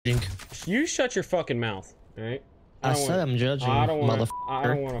judging. You shut your fucking mouth, all right? I said I'm judging, I don't want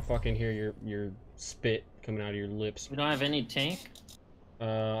motherfucker. to fucking hear your spit coming out of your lips. We don't have any tank?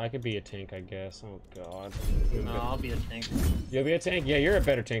 I could be a tank, I guess. Oh god. No, I'll be a tank. You'll be a tank? Yeah, you're a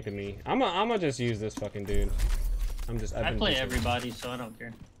better tank than me. I'm gonna just use this fucking dude. I play everybody, so I don't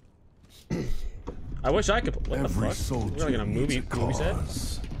care. I wish I could. What the fuck? We're like in a movie set.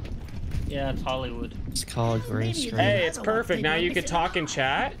 Yeah, it's Hollywood. It's called green screen. Hey, it's perfect. Now you can talk in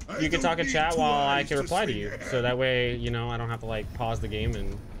chat. You can talk in chat while I can reply to you. So that way, you know, I don't have to like pause the game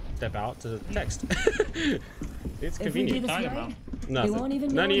and step out to text. It's convenient. What are you talking about?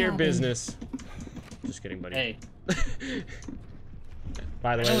 Nothing. None of your business. Just kidding, buddy. Hey.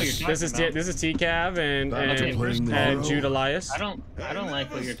 By the way, this is TCav and Jude Elias. I don't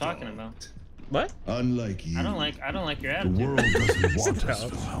like what you're talking about. What? Unlike you. I don't like your attitude. The world doesn't want us,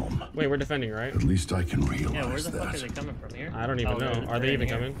 Wilhelm. Wait, we're defending, right? At least I can realize Yeah, where the fuck are that. they coming from here? I don't even know. Are they even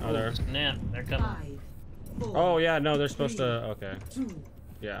coming? Oh, they're. Nah, they're coming. Oh yeah, no, they're supposed to. Okay.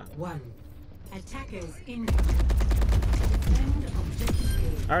 Yeah. Attackers in.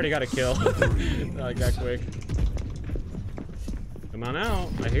 I already got a kill. Like that quick. Come on out.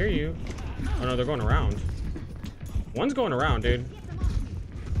 I hear you. Oh no, they're going around. One's going around, dude.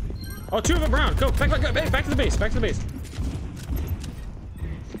 Oh, two of them around. Go back to the base. Back to the base.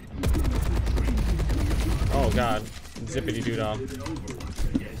 Oh god. Zippity doo dah.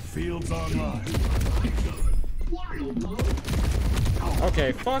 Fields online.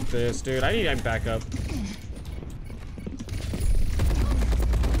 Okay, fuck this, dude. I need backup.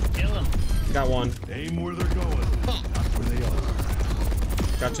 Kill him. Got one. Aim where they're going, not where they are.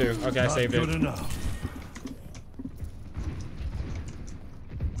 Got two. Okay, I saved it. Good enough.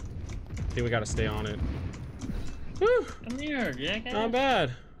 I think we gotta stay on it. Whew. Come here, Jack. Not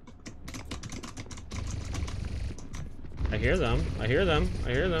bad. I hear them.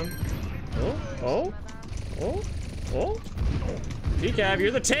 Oh. Decab,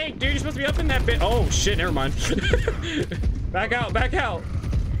 you're the tank, dude. You're supposed to be up in that bit. Oh shit, never mind. Back out.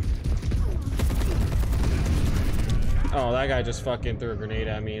 Oh, that guy just fucking threw a grenade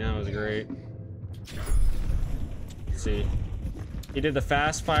at me. That was great. Let's see. He did the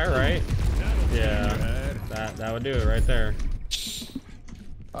fast fire, right? Yeah. That would do it right there.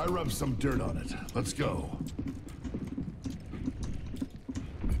 I rubbed some dirt on it. Let's go.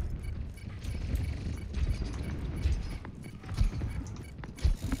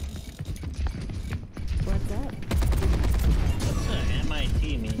 What's that? What's the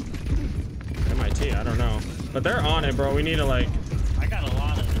MIT mean? MIT, I don't know. But they're on it, bro. We need to like. I got a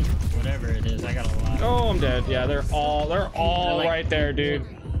lot of it. Whatever it is, I got a lot. Oh, I'm dead. Yeah, they're all like, right there, dude.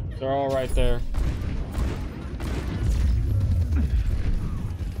 They're all right there.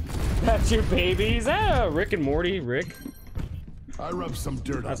 That's your baby. Is that a Rick and Morty? Rick? I rubbed some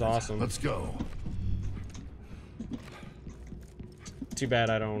dirt That's on awesome. it. Let's go. Too bad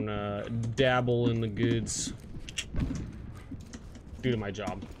I don't dabble in the goods due to my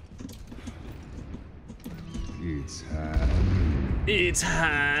job. It's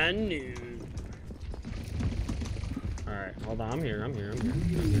high noon. All right, hold on. I'm here.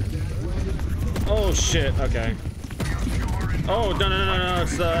 Oh shit. Okay. Oh no.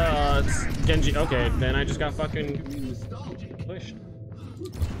 It's Genji. Okay, then I just got fucking pushed.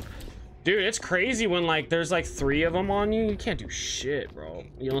 Dude, it's crazy when like there's like 3 of them on you. You can't do shit, bro.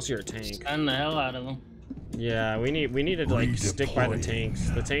 Unless you're a tank. Stun the hell out of them. Yeah, we need to like stick by the tanks.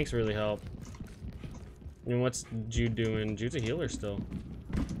 The tanks really help. And what's Jude doing? Jude's a healer still.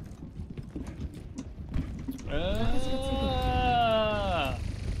 I'm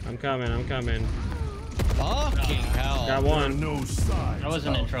coming. Fucking hell. Got one. No signs. I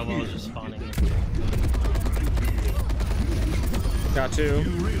wasn't in trouble, I was just spawning. Got 2. You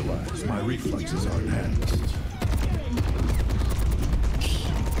realize my reflexes are enhanced.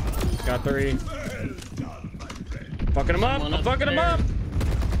 Got 3. Fucking him up. I'm fucking him up.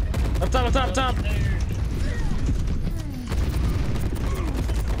 Up top.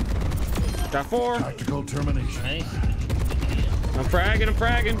 Got 4. Tactical termination. Nice. I'm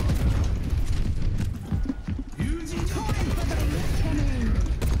fragging.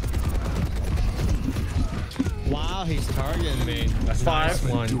 Wow, he's targeting me. That's 5. I've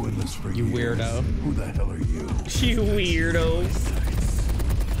been doing this for You years. weirdo. Who the hell are you? You weirdo.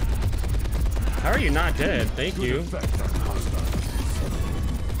 How are you not dead? Thank you.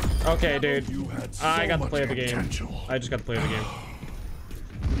 Okay, dude. I got to play the game. I just got to play the game.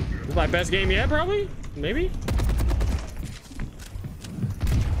 This is my best game yet, probably? Maybe?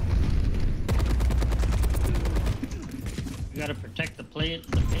 You gotta protect the payload.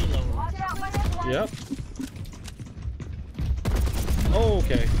 Yep. Oh,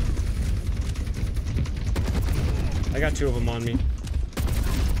 okay. I got 2 of them on me.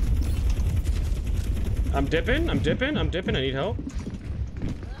 I'm dipping. I need help.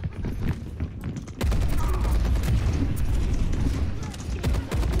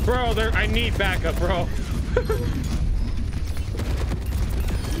 Bro, I need backup, bro.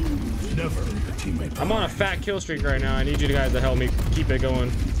 Never leave a teammate. I'm on a fat kill streak right now. I need you guys to help me keep it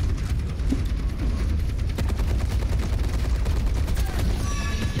going.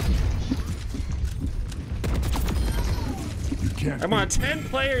 I'm on a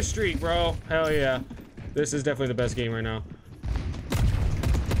 10-player streak, bro. Hell yeah. This is definitely the best game right now.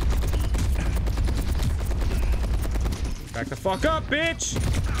 Back the fuck up, bitch!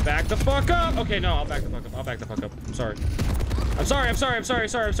 Back the fuck up! Okay, no, I'll back the fuck up. I'll back the fuck up. I'm sorry. I'm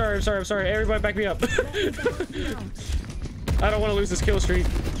sorry. Everybody back me up. I don't want to lose this kill streak.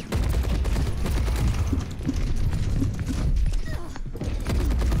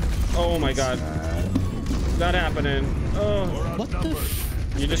 Oh my god. Not happening. Oh. What the?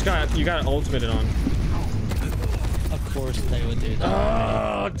 You got ultimated on. Of course they would do that.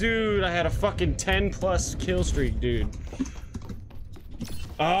 Oh, dude, I had a fucking 10+ kill streak, dude.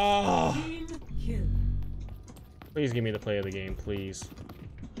 Oh. Please give me the play of the game, please.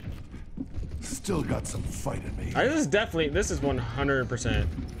 Still got some fight in me. This is 100%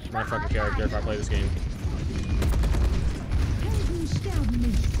 my fucking character if I play this game.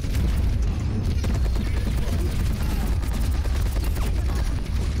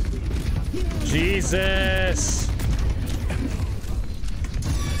 Jesus!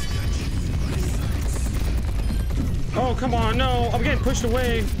 Oh, come on, no! I'm getting pushed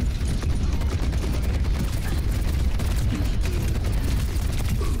away!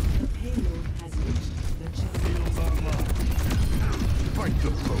 Fight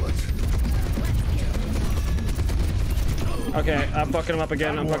the bullet. Okay, I'm fucking him up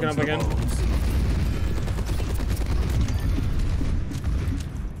again. I'm fucking up again.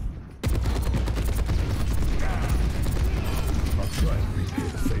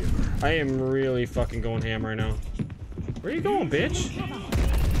 I am really fucking going ham right now. Where are you going, bitch?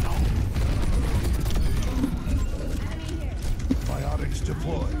 Biotics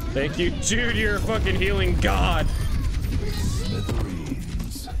deployed. Thank you, dude. You're a fucking healing god.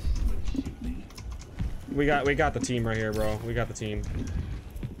 Smithereens. We got the team right here, bro. We got the team.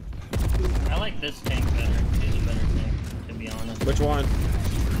 I like this tank better. He's a better tank, to be honest. Which one?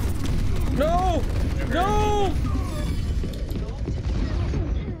 No! No!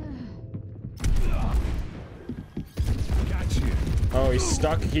 Oh, he's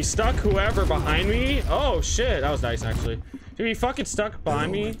stuck. He stuck whoever behind me. Oh shit, that was nice actually. Dude, he fucking stuck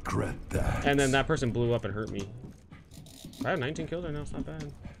behind me. Regret that. And then that person blew up and hurt me. I have 19 kills right now. It's not bad.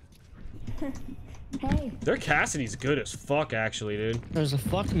 Hey. Their Cassidy's good as fuck, actually, dude. There's a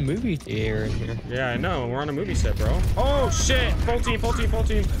fucking movie theater in here. Yeah, I know. We're on a movie set, bro. Oh shit! Full team, full team, full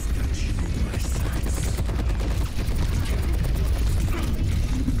team.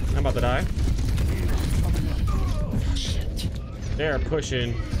 I'm about to die. They're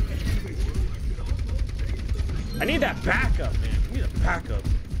pushing. I need that backup, man. I need a backup.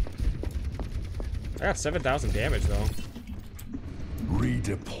 I got 7,000 damage, though.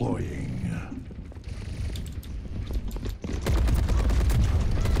 Redeploying.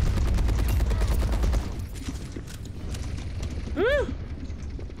 Woo!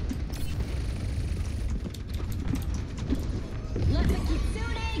 Let the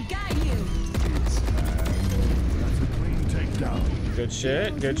Kitsune guide you. That's a clean takedown. Good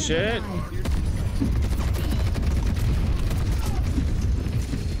shit, good shit.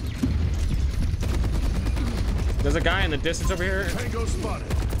 There's a guy in the distance over here. Tango spotted.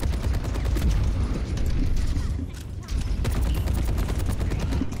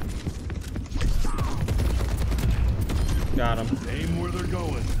 Got him. Aim where they're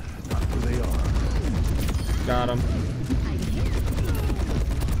going, not where they are. Got him.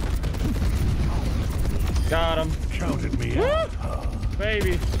 Got him. Counted me Woo! out.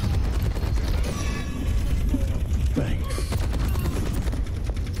 Baby. Thanks.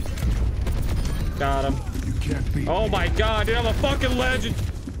 Got him. You can't beat Oh me. my god, dude, I'm a fucking legend.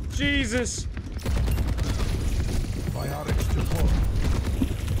 Jesus. Biotics deployed.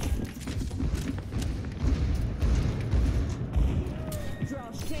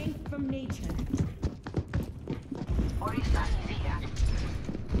 Draw strength from nature.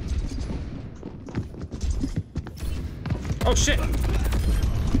 Oh shit.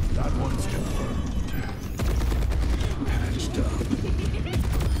 That one's confirmed. Patched up.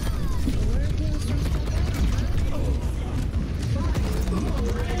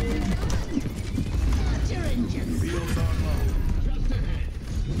 Fields online.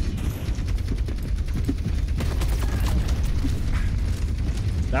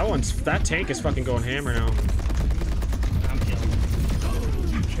 That tank is fucking going hammer now. I'm killing.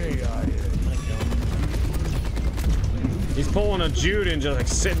 He's pulling a Jude and just like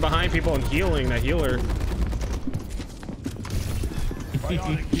sitting behind people and healing that healer.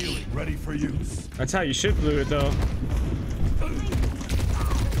 Bionic healing ready for use. That's how you should do it though.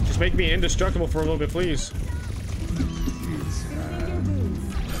 Just make me indestructible for a little bit, please.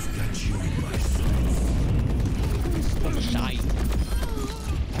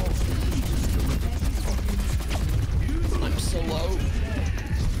 I'm so low.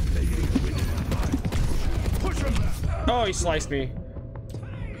 Oh, he sliced me.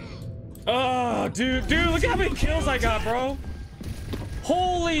 Oh, dude, look how many kills I got, bro.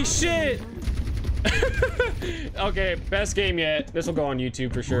 Holy shit. Okay, best game yet. This will go on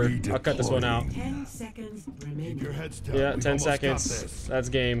YouTube for sure. I'll cut this one out. 10 seconds remaining. Your heads down. Yeah, We've 10 almost got seconds. this. That's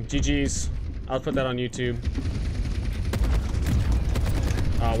game. GG's. I'll put that on YouTube.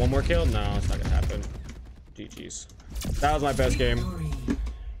 One more kill? No, it's not gonna happen. GG's. That was my best game.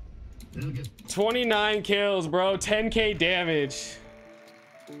 29 kills, bro. 10k damage.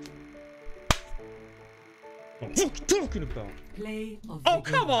 What are you talking about? Play of Oh, the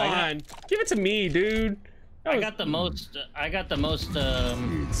come game. on. Give it to me, dude. I got the most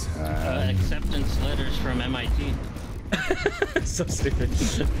acceptance letters from MIT. So stupid.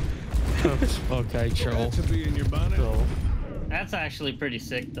 Okay, troll. To be in your bonnet. That's actually pretty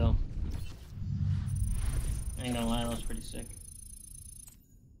sick, though. I ain't gonna lie, that was pretty sick.